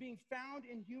 and being found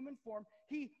in human form,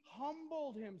 he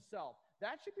humbled himself.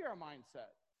 That should be our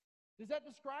mindset. Does that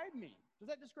describe me? Does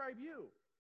that describe you?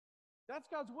 That's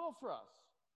God's will for us.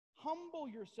 Humble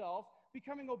yourself,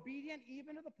 becoming obedient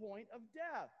even to the point of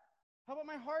death. How about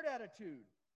my heart attitude?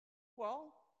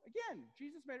 Well, again,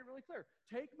 Jesus made it really clear.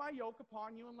 Take my yoke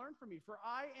upon you and learn from me, for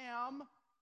I am,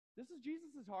 this is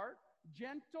Jesus' heart,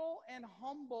 gentle and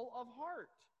humble of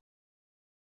heart.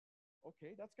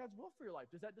 Okay, that's God's will for your life.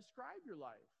 Does that describe your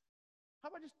life? How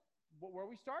about just where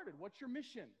we started? What's your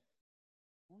mission?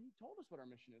 Well, he told us what our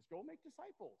mission is. Go make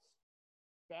disciples,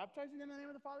 baptizing them in the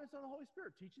name of the Father, Son, and the Holy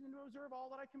Spirit, teaching them to observe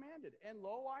all that I commanded. And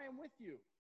lo, I am with you.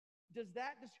 Does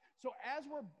that, so as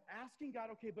we're asking God,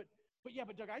 okay, but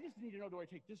Doug, I just need to know, do I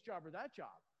take this job or that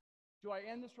job? Do I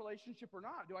end this relationship or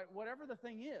not? Whatever the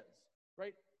thing is,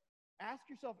 right? Ask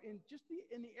yourself in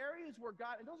the areas where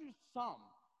God, and those are just some,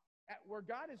 where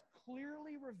God has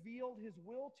clearly revealed his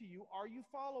will to you, are you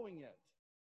following it?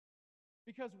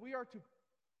 Because we are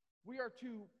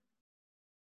to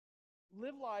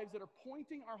live lives that are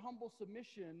pointing our humble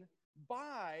submission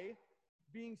by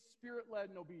being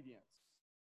spirit-led in obedience.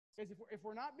 Because if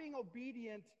we're not being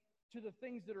obedient to the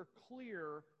things that are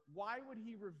clear, why would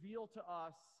he reveal to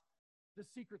us the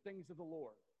secret things of the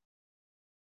Lord?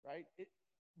 Right?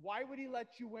 Why would he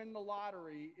let you win the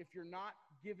lottery if you're not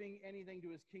giving anything to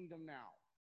his kingdom now?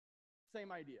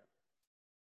 Same idea.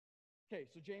 Okay,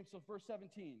 so verse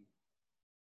 17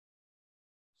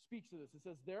 speaks to this. It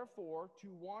says, therefore, to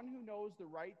one who knows the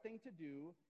right thing to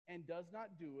do and does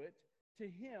not do it, to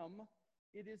him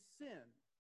it is sin.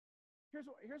 Here's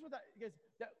what that, because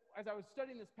as I was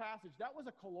studying this passage, that was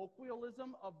a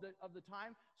colloquialism of the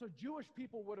time. So Jewish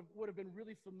people would have been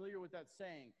really familiar with that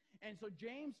saying. And so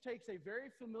James takes a very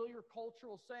familiar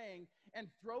cultural saying and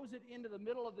throws it into the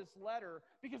middle of this letter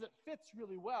because it fits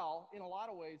really well in a lot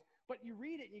of ways. But you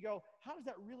read it and you go, how does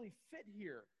that really fit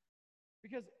here?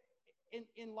 Because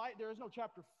in light, there is no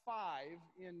chapter 5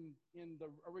 in the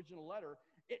original letter.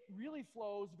 It really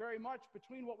flows very much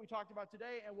between what we talked about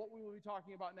today and what we will be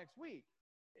talking about next week.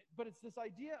 But it's this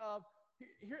idea of,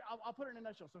 here, I'll put it in a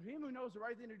nutshell. So him who knows the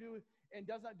right thing to do and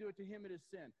does not do it, to him it is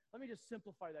sin. Let me just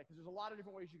simplify that because there's a lot of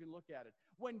different ways you can look at it.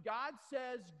 When God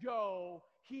says go,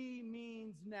 he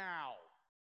means now.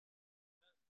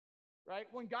 Right?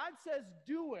 When God says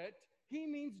do it, he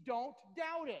means don't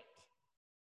doubt it.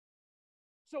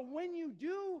 So when you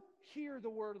do hear the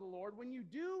word of the Lord, when you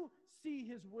do see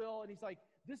his will and he's like,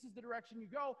 this is the direction you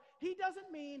go, he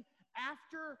doesn't mean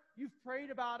after you've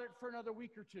prayed about it for another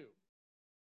week or two.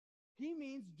 He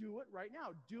means do it right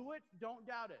now. Do it, don't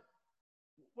doubt it.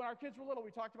 When our kids were little,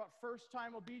 we talked about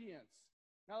first-time obedience.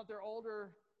 Now that they're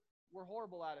older, we're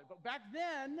horrible at it. But back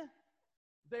then,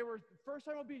 they were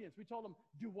first-time obedience. We told them,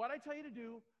 do what I tell you to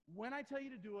do, when I tell you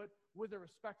to do it, with a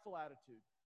respectful attitude.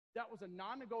 That was a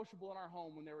non-negotiable in our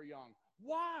home when they were young.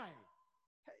 Why?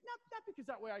 Not because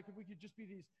that way we could just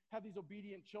have these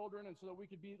obedient children and so that we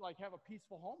could have a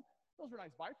peaceful home. Those were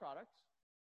nice byproducts.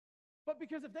 But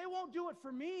because if they won't do it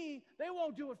for me, they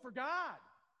won't do it for God.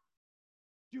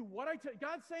 Do what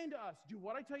God's saying to us, do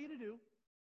what I tell you to do,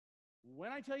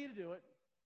 when I tell you to do it,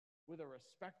 with a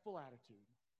respectful attitude.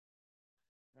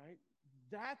 Right?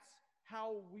 That's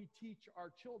how we teach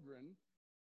our children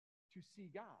to see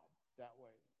God that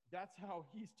way. That's how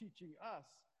he's teaching us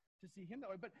to see him that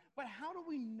way. But how do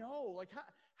we know?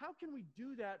 How can we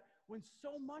do that when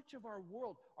so much of our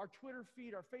world, our Twitter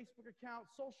feed, our Facebook account,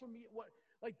 social media,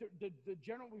 like the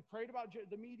general, we prayed about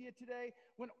the media today,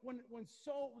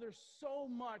 there's so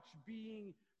much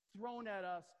being thrown at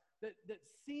us that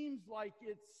seems like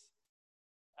it's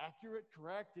accurate,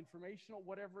 correct, informational,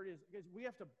 whatever it is. Because we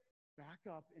have to back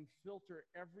up and filter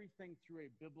everything through a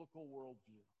biblical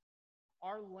worldview.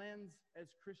 Our lens as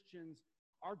Christians,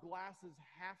 our glasses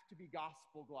have to be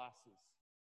gospel glasses.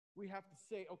 We have to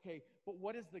say, okay, but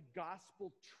what is the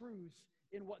gospel truth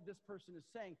in what this person is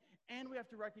saying? And we have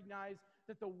to recognize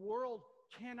that the world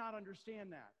cannot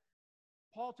understand that.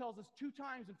 Paul tells us 2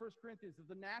 times in 1 Corinthians that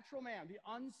the natural man, the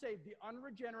unsaved, the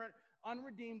unregenerate,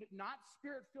 unredeemed, not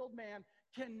spirit-filled man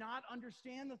cannot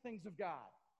understand the things of God.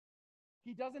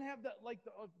 He doesn't have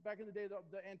back in the day,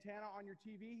 the antenna on your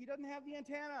TV. He doesn't have the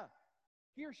antenna.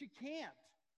 He or she can't.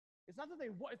 It's not that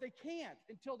they can't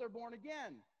until they're born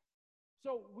again.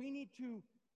 So we need to,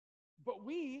 but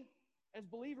we as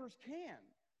believers can.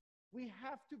 We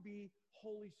have to be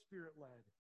Holy Spirit led.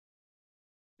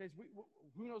 Guys,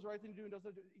 who knows the right thing to do and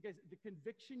doesn't do? Guys, the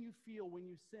conviction you feel when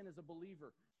you sin as a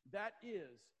believer, that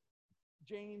is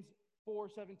James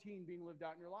 4:17 being lived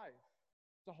out in your life.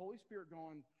 It's the Holy Spirit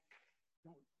going,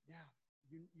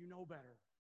 you know better.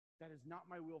 That is not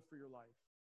my will for your life.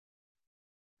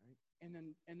 Right?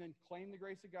 And then claim the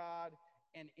grace of God,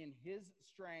 and in his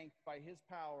strength, by his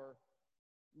power,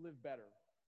 live better.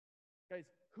 Guys,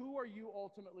 who are you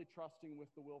ultimately trusting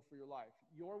with the will for your life?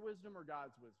 Your wisdom or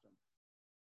God's wisdom?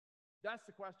 That's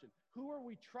the question. Who are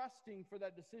we trusting for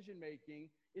that decision making?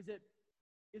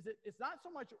 It's not so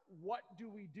much what do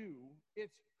we do,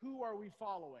 it's who are we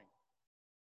following?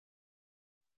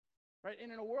 Right?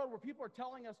 And in a world where people are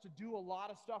telling us to do a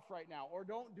lot of stuff right now, or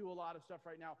don't do a lot of stuff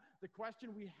right now, the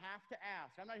question we have to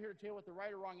ask, I'm not here to tell you what the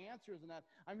right or wrong answer is in that.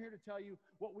 I'm here to tell you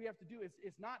what we have to do.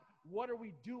 It's not what are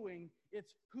we doing,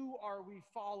 it's who are we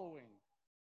following.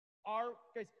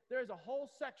 Guys, there's a whole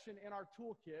section in our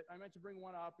toolkit. I meant to bring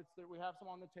one up. We have some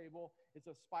on the table. It's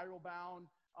a spiral bound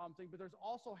thing, but there's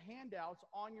also handouts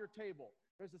on your table.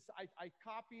 I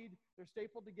copied, they're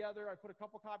stapled together. I put a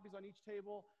couple copies on each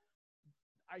table.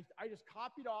 I just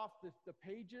copied off the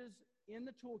pages in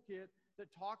the toolkit that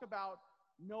talk about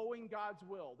knowing God's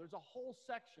will. There's a whole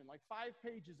section, like 5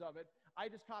 pages of it. I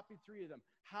just copied 3 of them.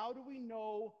 How do we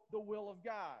know the will of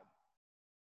God?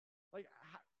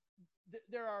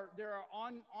 There are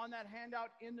on that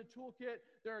handout in the toolkit,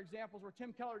 there are examples where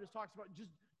Tim Keller just talks about,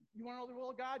 you want to know the will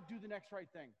of God? Do the next right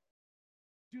thing.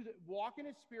 Walk in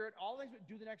his spirit, all things,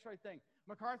 do the next right thing.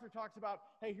 MacArthur talks about,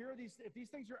 hey, if these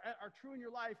things are true in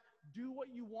your life, do what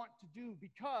you want to do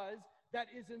because that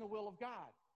is in the will of God.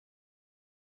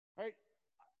 Right?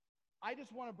 I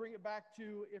just want to bring it back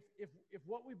to if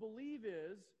what we believe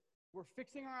is we're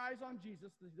fixing our eyes on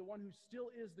Jesus, the one who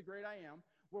still is the great I am.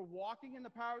 We're walking in the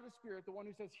power of the Spirit, the one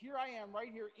who says, here I am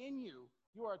right here in you.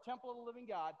 You are a temple of the living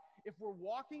God. If we're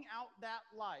walking out that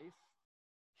life,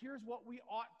 here's what we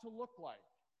ought to look like.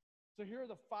 So here are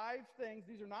the 5 things.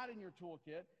 These are not in your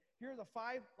toolkit. Here are the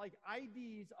 5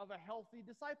 IDs of a healthy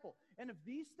disciple. And if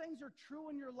these things are true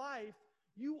in your life,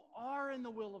 you are in the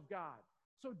will of God.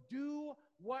 So do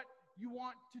what you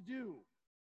want to do.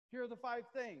 Here are the 5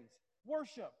 things.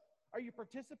 Worship. Are you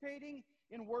participating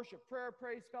in worship, prayer,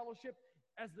 praise, fellowship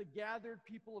as the gathered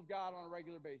people of God on a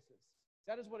regular basis?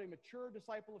 That is what a mature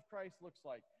disciple of Christ looks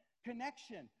like.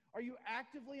 Connection. Are you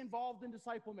actively involved in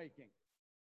disciple making?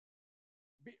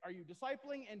 Are you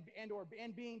discipling and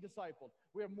being discipled?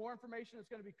 We have more information that's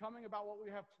going to be coming about what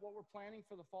we're planning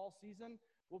for the fall season.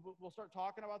 We'll start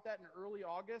talking about that in early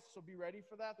August, so be ready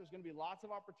for that. There's going to be lots of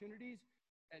opportunities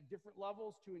at different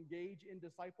levels to engage in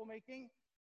disciple making.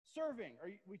 Serving.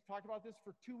 We've talked about this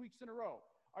for 2 weeks in a row.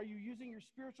 Are you using your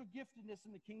spiritual giftedness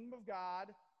in the kingdom of God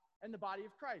and the body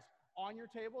of Christ? On your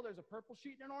table, there's a purple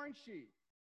sheet and an orange sheet.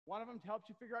 One of them helps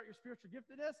you figure out your spiritual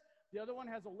giftedness. The other one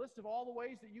has a list of all the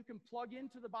ways that you can plug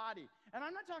into the body. And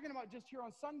I'm not talking about just here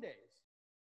on Sundays.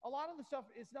 A lot of the stuff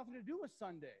is nothing to do with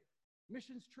Sunday.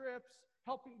 Missions trips,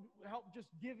 help just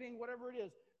giving, whatever it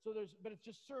is. But it's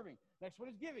just serving. Next one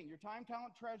is giving. Your time,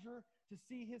 talent, treasure to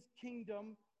see his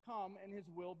kingdom come and his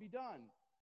will be done.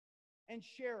 And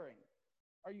sharing.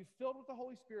 Are you filled with the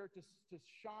Holy Spirit to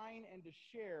shine and to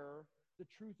share the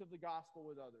truth of the gospel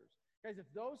with others? Guys, if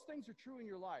those things are true in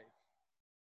your life,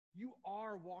 you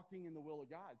are walking in the will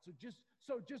of God. So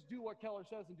just do what Keller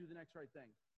says and do the next right thing.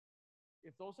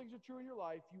 If those things are true in your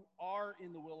life, you are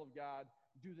in the will of God.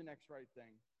 Do the next right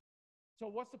thing. So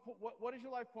what is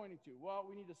your life pointing to? Well,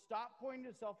 we need to stop pointing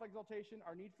to self-exaltation,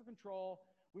 our need for control.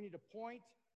 We need to point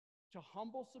to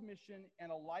humble submission and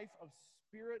a life of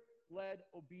spirit-led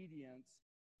obedience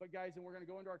But guys, and we're going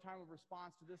to go into our time of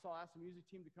response to this. I'll ask the music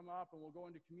team to come up and we'll go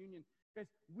into communion. Guys,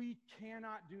 we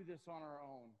cannot do this on our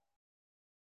own.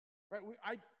 Right?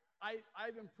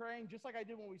 I've been praying, just like I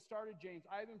did when we started James,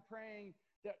 I've been praying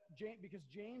that because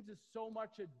James is so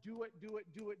much a do it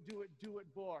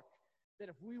book, that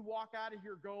if we walk out of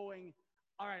here going,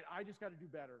 all right, I just got to do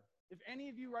better. If any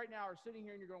of you right now are sitting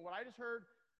here and you're going, what I just heard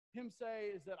him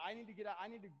say is that I need to get out, I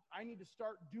need to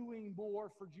start doing more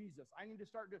for Jesus. I need to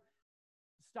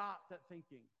stop that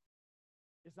thinking.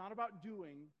 It's not about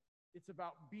doing, it's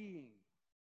about being.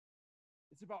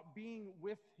 It's about being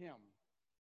with him.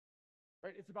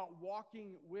 Right? It's about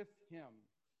walking with him.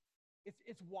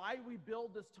 It's why we've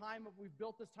built this time of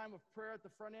prayer at the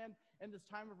front end and this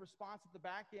time of response at the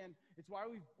back end. It's why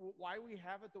we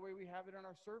have it the way we have it in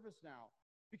our service now.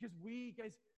 Because we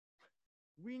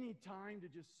need time to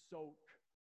just soak.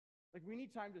 Like we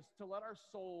need time to let our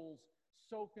souls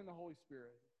soak in the Holy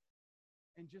Spirit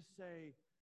and just say,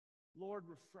 Lord,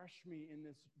 refresh me in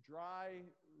this dry,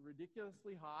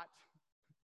 ridiculously hot,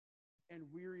 and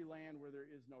weary land where there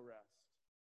is no rest.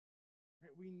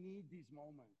 Right? We need these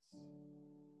moments.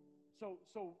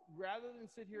 So rather than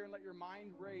sit here and let your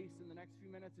mind race in the next few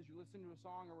minutes as you listen to a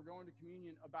song or we're going to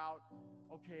communion about,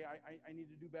 okay, I need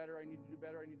to do better, I need to do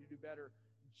better, I need to do better.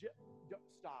 Don't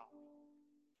stop.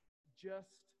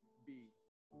 Just be.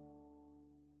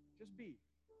 Just be.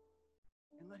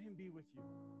 And let him be with you.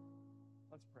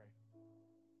 Let's pray.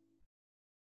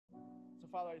 So,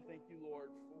 Father, I thank you,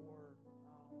 Lord,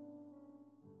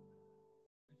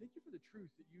 thank you for the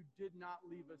truth that you did not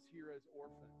leave us here as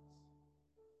orphans.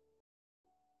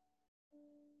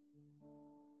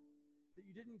 That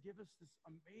you didn't give us this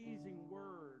amazing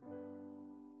word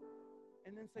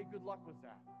and then say, good luck with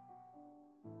that.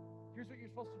 Here's what you're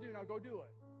supposed to do. Now go do it.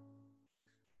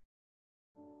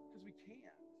 Because we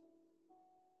can't.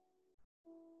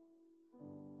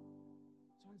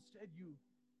 So instead you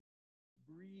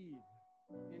breathe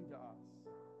into us.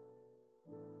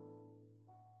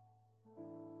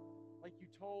 Like you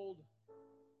told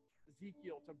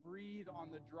Ezekiel to breathe on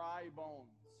the dry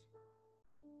bones.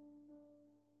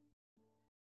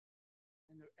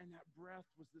 And that breath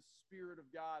was the Spirit of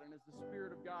God. And as the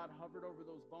Spirit of God hovered over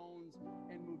those bones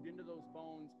and moved into those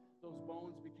bones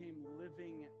became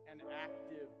living and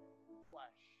active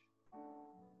flesh.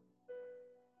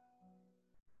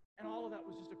 And all of that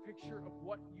was just a picture of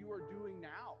what you are doing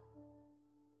now.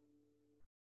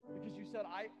 Because you said,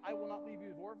 I will not leave you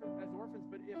as orphans,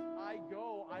 but if I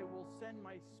go, I will send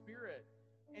my Spirit,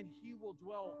 and he will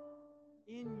dwell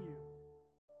in you.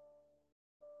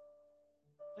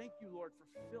 Thank you, Lord, for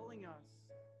filling us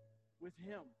with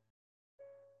him.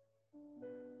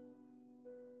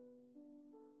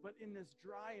 But in this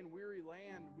dry and weary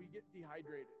land, we get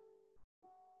dehydrated.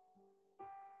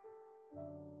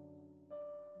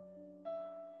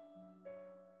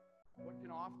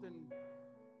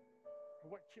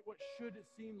 What should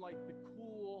seem like the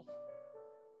cool,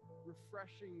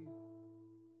 refreshing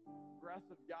breath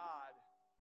of God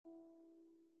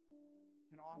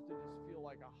can often just feel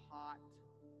like a hot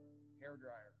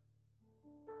hairdryer.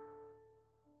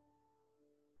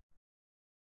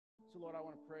 So, Lord, I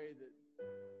want to pray that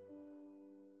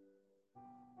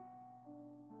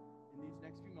in these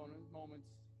next few moments,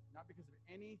 not because of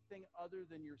anything other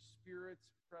than your Spirit's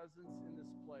presence in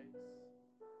this place,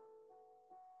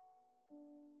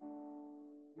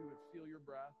 we would feel your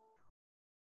breath,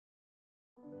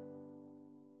 and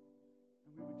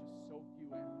we would just soak you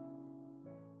in.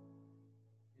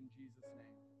 In Jesus'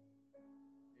 name,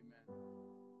 amen.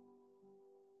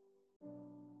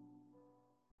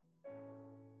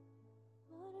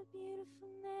 What a beautiful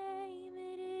name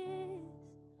it is.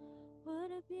 What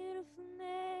a beautiful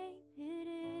name it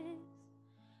is.